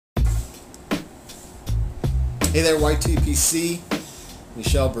Hey there, YTPC.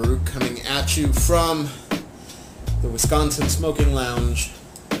 Michelle Baruch coming at you from the Wisconsin Smoking Lounge.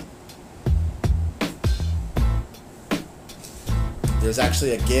 There's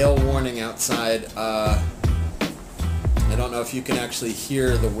actually a gale warning outside. I don't know if you can actually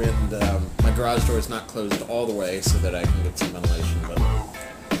hear the wind. My garage door is not closed all the way so that I can get some ventilation.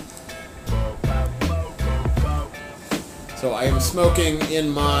 So I am smoking in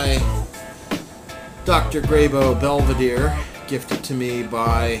my Dr. Grabo Belvedere, gifted to me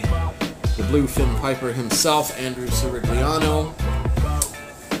by the Bluefin Piper himself, Andrew Sirigliano.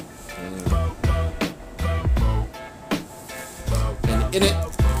 And in it,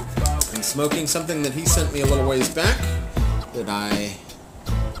 I'm smoking something that he sent me a little ways back that I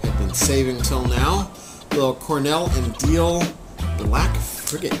had been saving till now. A little Cornell and Diehl Black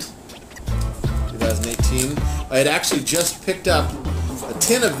Frigate, 2018. I had actually just picked up a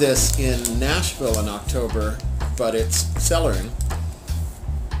tin of this in Nashville in October, but it's cellaring.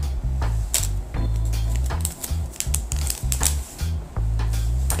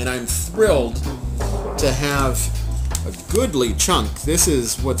 And I'm thrilled to have a goodly chunk. This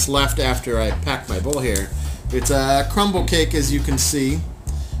is what's left after I pack my bowl here. It's a crumble cake, as you can see.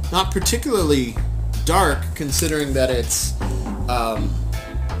 Not particularly dark, considering that it's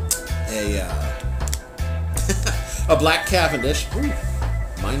a black Cavendish. Ooh,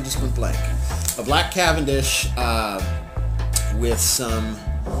 mine just went blank. A black Cavendish with some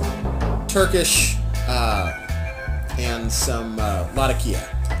Turkish and some Latakia.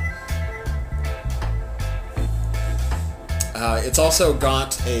 It's also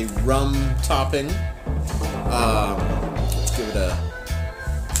got a rum topping. Let's give it a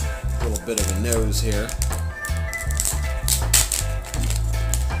little bit of a nose here.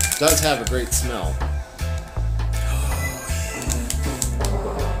 It does have a great smell.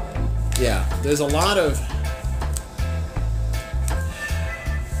 Yeah, there's a lot of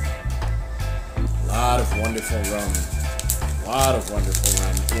wonderful rum. A lot of wonderful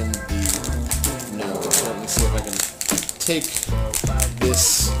rum in the nose. Let me see if I can take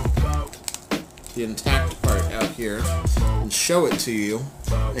the intact part out here and show it to you.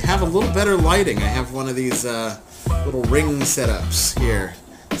 They have a little better lighting. I have one of these little ring setups here.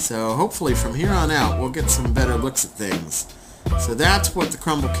 So hopefully from here on out we'll get some better looks at things. So that's what the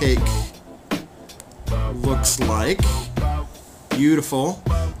crumble cake looks like. Beautiful.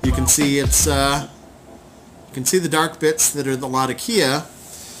 You can see it's you can see the dark bits that are the Latakia.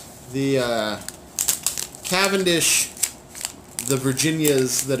 The Cavendish, the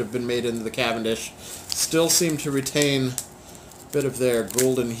Virginias that have been made into the Cavendish still seem to retain a bit of their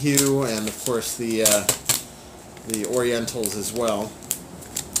golden hue, and of course the Orientals as well.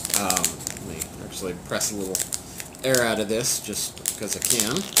 Let me actually press a little air out of this just because I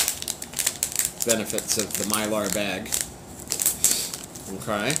can. Benefits of the Mylar bag.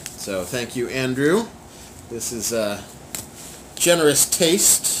 Okay, so thank you, Andrew. This is a generous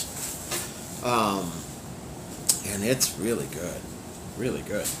taste, and it's really good, really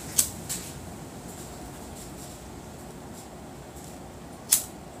good.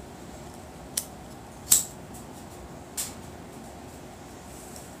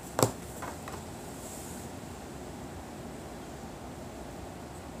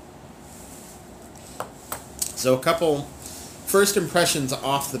 So a couple first impressions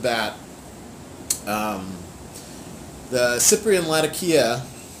off the bat. The Cyprian Latakia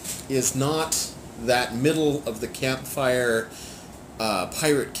is not that middle of the campfire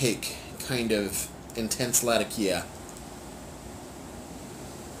pirate cake kind of intense Latakia.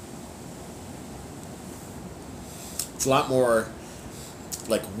 It's a lot more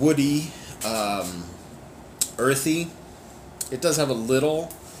like woody, earthy. It does have a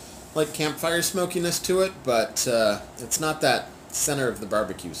little like campfire smokiness to it, but it's not that center of the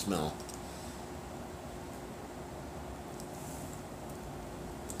barbecue smell.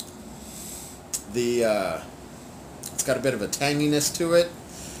 It's got a bit of a tanginess to it.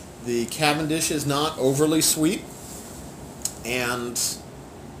 The Cavendish is not overly sweet, and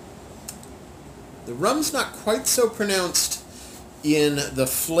the rum's not quite so pronounced in the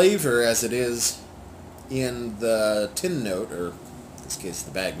flavor as it is in the tin note, or in this case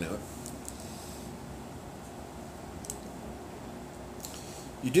the bag note.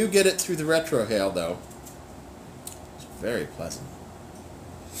 You do get it through the retrohale though. It's very pleasant.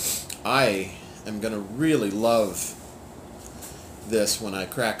 I am going to really love this when I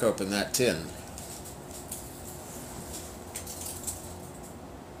crack open that tin.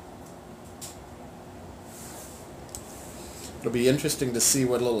 It'll be interesting to see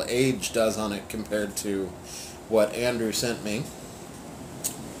what a little age does on it compared to what Andrew sent me.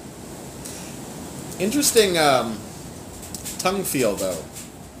 Interesting tongue feel, though.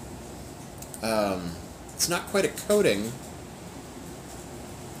 It's not quite a coating.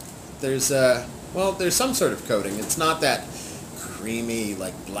 There's there's some sort of coating. It's not that creamy,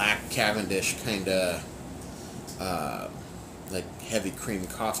 like black Cavendish kind of, like heavy cream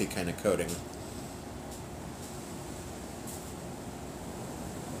coffee kind of coating.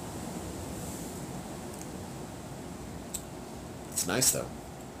 It's nice, though.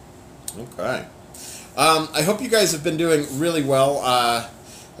 Okay. I hope you guys have been doing really well.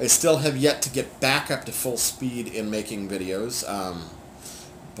 I still have yet to get back up to full speed in making videos,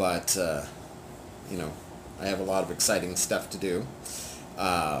 but you know, I have a lot of exciting stuff to do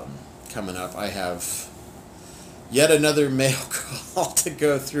coming up. I have yet another mail call to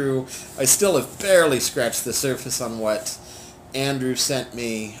go through. I still have barely scratched the surface on what Andrew sent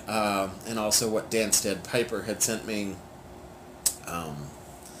me, and also what Danstead Piper had sent me.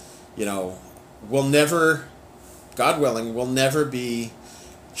 You know, we'll never, God willing, we'll never be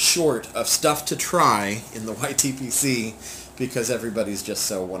short of stuff to try in the YTPC because everybody's just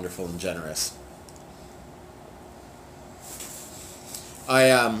so wonderful and generous. I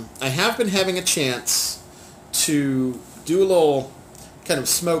have been having a chance to do a little kind of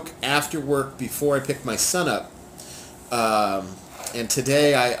smoke after work before I pick my son up. And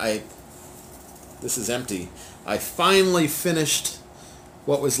today this is empty. I finally finished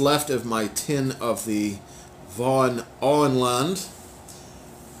what was left of my tin of the Von Auenland.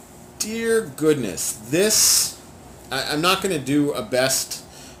 Dear goodness, this, I'm not going to do a best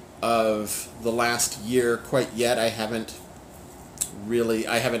of the last year quite yet. I haven't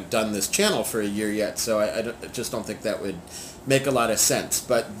done this channel for a year yet, so I just don't think that would make a lot of sense.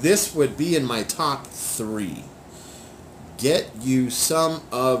 But this would be in my top 3. Get you some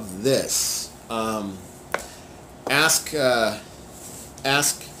of this.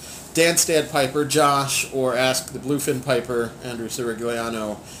 Ask Danstead Piper, Josh, or ask the Bluefin Piper, Andrew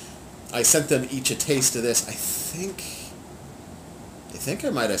Sirigliano. I sent them each a taste of this. I think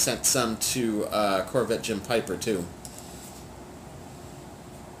I might have sent some to Corvette Jim Piper too.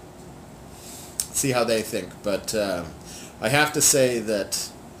 See how they think. But I have to say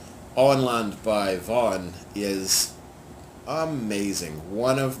that Auenland by Vaughn is amazing.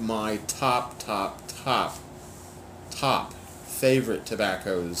 One of my top favorite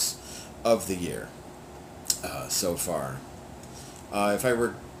tobaccos of the year so far. If I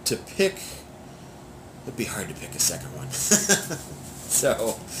were to pick, it'd be hard to pick a second one.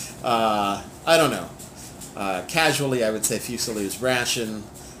 So, I don't know. Casually, I would say Fusiliers Ration,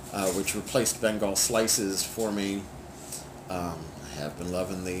 which replaced Bengal Slices for me. I have been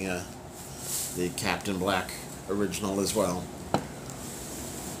loving the Captain Black original as well.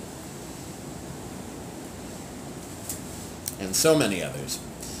 And so many others.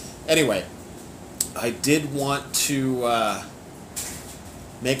 Anyway, I did want to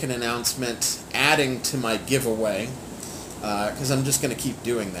make an announcement adding to my giveaway, because I'm just going to keep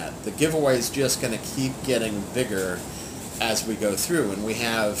doing that. The giveaway is just going to keep getting bigger as we go through, and we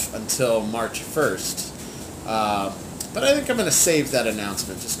have until March 1st. But I think I'm going to save that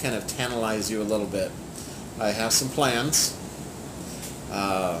announcement, just kind of tantalize you a little bit. I have some plans.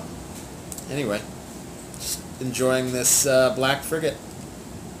 Anyway. Enjoying this black frigate.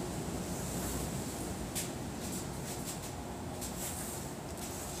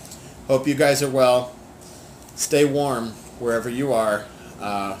 Hope you guys are well. Stay warm wherever you are.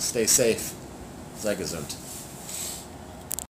 Stay safe. Sei gesund.